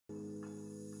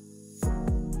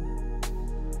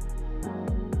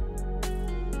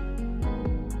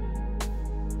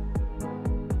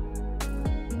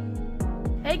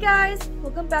Hey guys,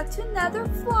 welcome back to another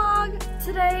vlog.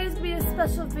 Today is gonna be a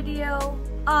special video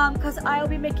because I will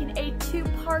be making a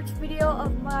two-part video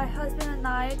of my husband and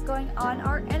I going on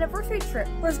our anniversary trip.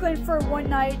 We're just going for one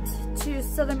night to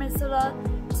southern Minnesota.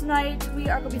 Tonight we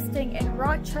are going to be staying in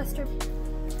Rochester.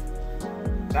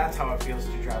 That's how it feels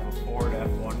to drive a Ford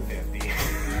F-150.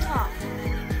 Oh.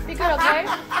 Be good, okay?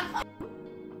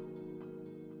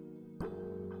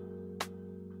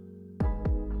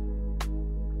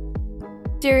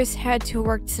 Darius had to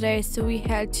work today, so we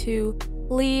had to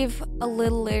leave a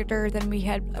little later than we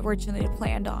had originally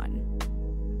planned on.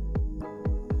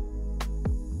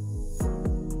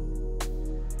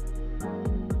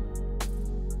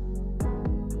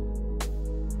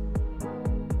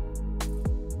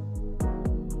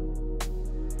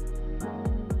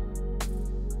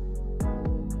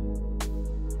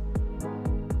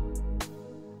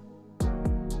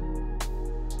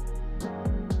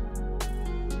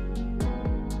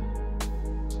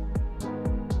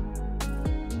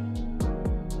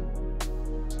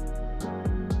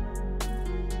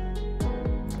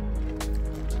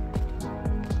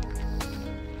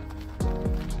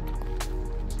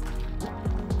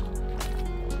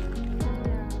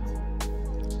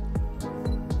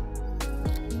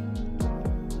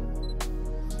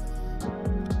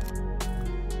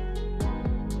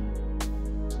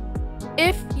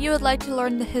 If you would like to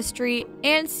learn the history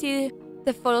and see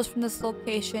the photos from this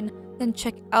location, then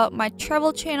check out my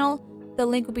travel channel. The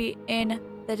link will be in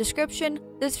the description.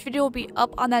 This video will be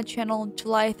up on that channel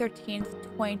July 13th,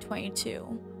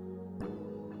 2022.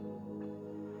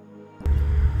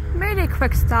 Made a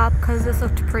quick stop because this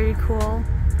looked pretty cool.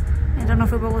 I don't know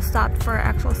if we will stop for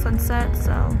actual sunset,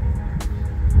 so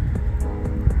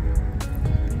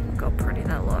look how pretty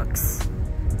that looks.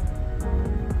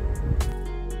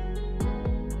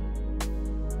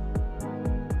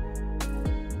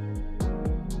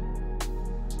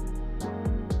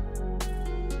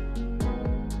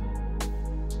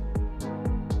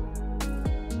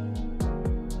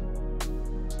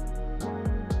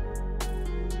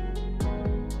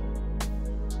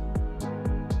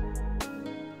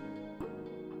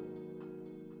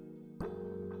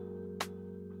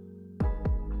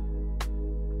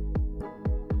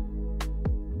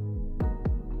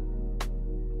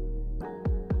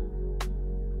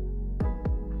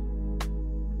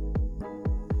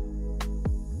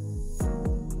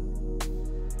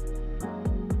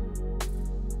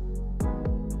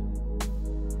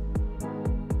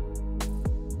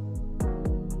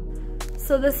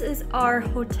 So this is our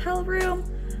hotel room.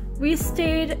 We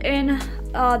stayed in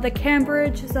the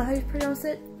Cambridge, is that how you pronounce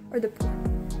it? Or the,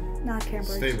 not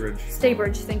Cambridge. Staybridge.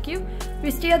 Staybridge, thank you.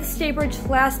 We stayed at the Staybridge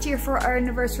last year for our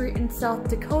anniversary in South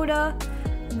Dakota.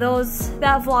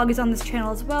 That vlog is on this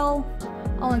channel as well.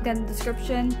 I'll link that in the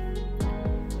description.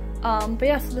 But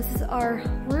yeah, so this is our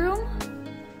room.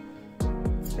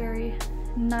 It's very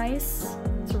nice.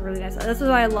 It's really nice. This is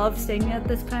why I love staying at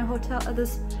this kind of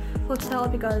hotel,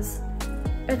 because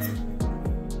it's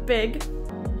big,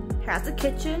 has a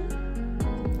kitchen,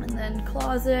 and then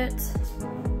closet,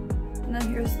 and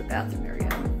then here's the bathroom area.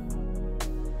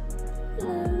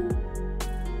 Hello.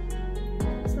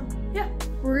 So yeah,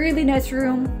 really nice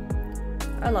room.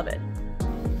 I love it.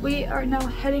 We are now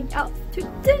heading out to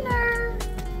dinner.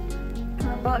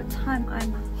 About time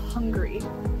I'm hungry.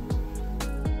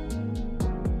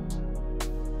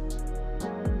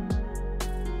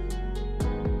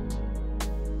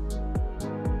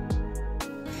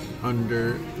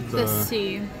 Under the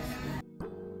sea.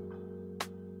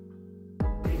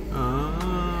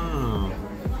 Oh,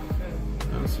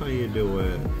 that's how you do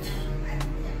it.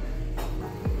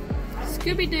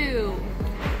 Scooby-Doo.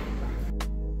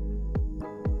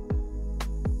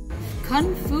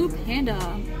 Kung Fu Panda.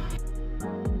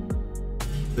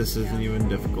 This isn't even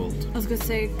difficult. I was gonna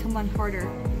say, come on, harder.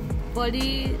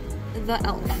 Buddy the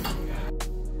Elf.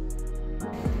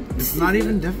 It's not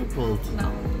even difficult.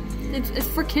 No. It's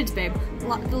for kids, babe.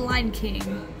 The Lion King.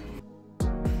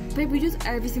 Babe, we do this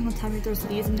every single time we throw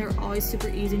these, and they're always super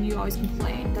easy, and you always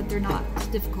complain that they're not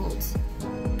difficult.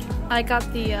 I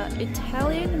got the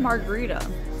Italian margarita.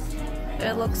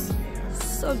 It looks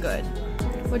so good.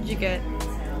 What'd you get?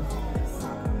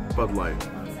 Bud Light.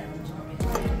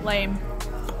 Lame.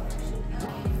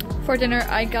 For dinner,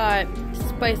 I got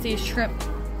spicy shrimp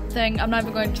thing. I'm not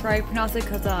even going to try to pronounce it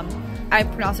because I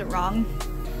pronounce it wrong.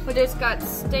 We just got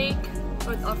steak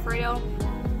with Alfredo.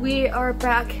 We are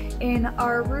back in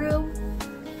our room,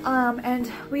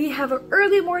 and we have an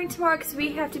early morning tomorrow because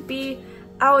we have to be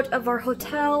out of our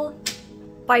hotel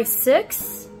by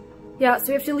 6. Yeah, so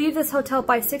we have to leave this hotel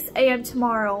by 6 a.m.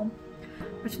 tomorrow,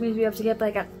 which means we have to get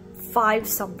back at 5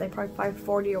 something, probably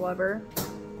 5:40 or whatever.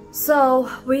 So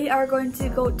we are going to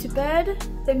go to bed.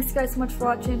 Thanks guys so much for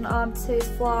watching today's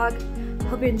vlog.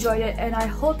 Hope you enjoyed it, and I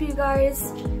hope you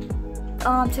guys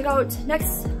check out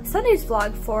next Sunday's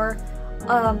vlog for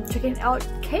checking out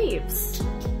caves.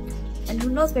 And who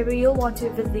knows, maybe you'll want to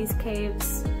visit these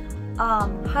caves.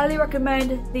 Highly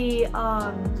recommend the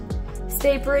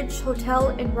Staybridge Hotel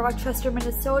in Rochester,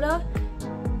 Minnesota.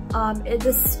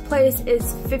 This place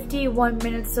is 51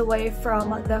 minutes away from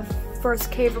the first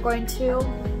cave we're going to.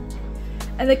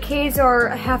 And the caves are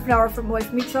a half an hour away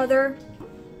from each other.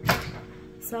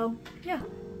 So, yeah.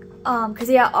 Cause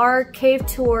yeah, our cave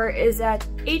tour is at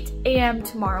 8 a.m.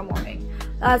 tomorrow morning.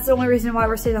 That's the only reason why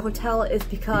we're staying at the hotel, is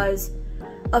because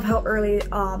of how early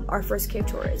our first cave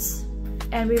tour is.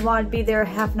 And we want to be there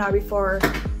half an hour before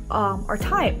our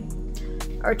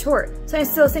tour.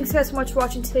 So thanks guys so much for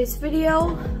watching today's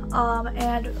video.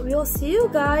 And we will see you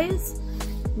guys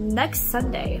next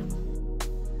Sunday.